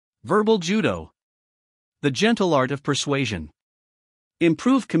Verbal Judo. The gentle art of persuasion.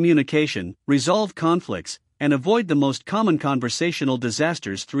 Improve communication, resolve conflicts, and avoid the most common conversational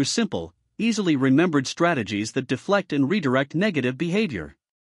disasters through simple, easily remembered strategies that deflect and redirect negative behavior.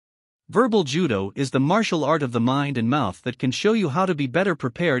 Verbal Judo is the martial art of the mind and mouth that can show you how to be better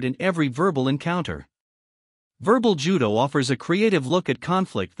prepared in every verbal encounter. Verbal Judo offers a creative look at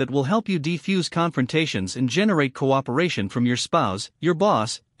conflict that will help you defuse confrontations and generate cooperation from your spouse, your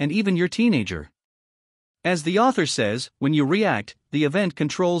boss, and even your teenager. As the author says, when you react, the event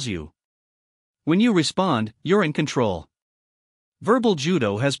controls you. When you respond, you're in control. Verbal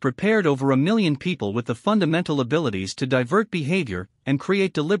Judo has prepared over 1 million people with the fundamental abilities to divert behavior and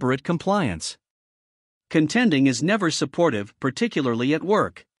create deliberate compliance. Contending is never supportive, particularly at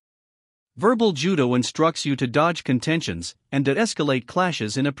work. Verbal Judo instructs you to dodge contentions and to escalate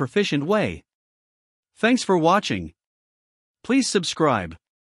clashes in a proficient way. Thanks for watching. Please subscribe.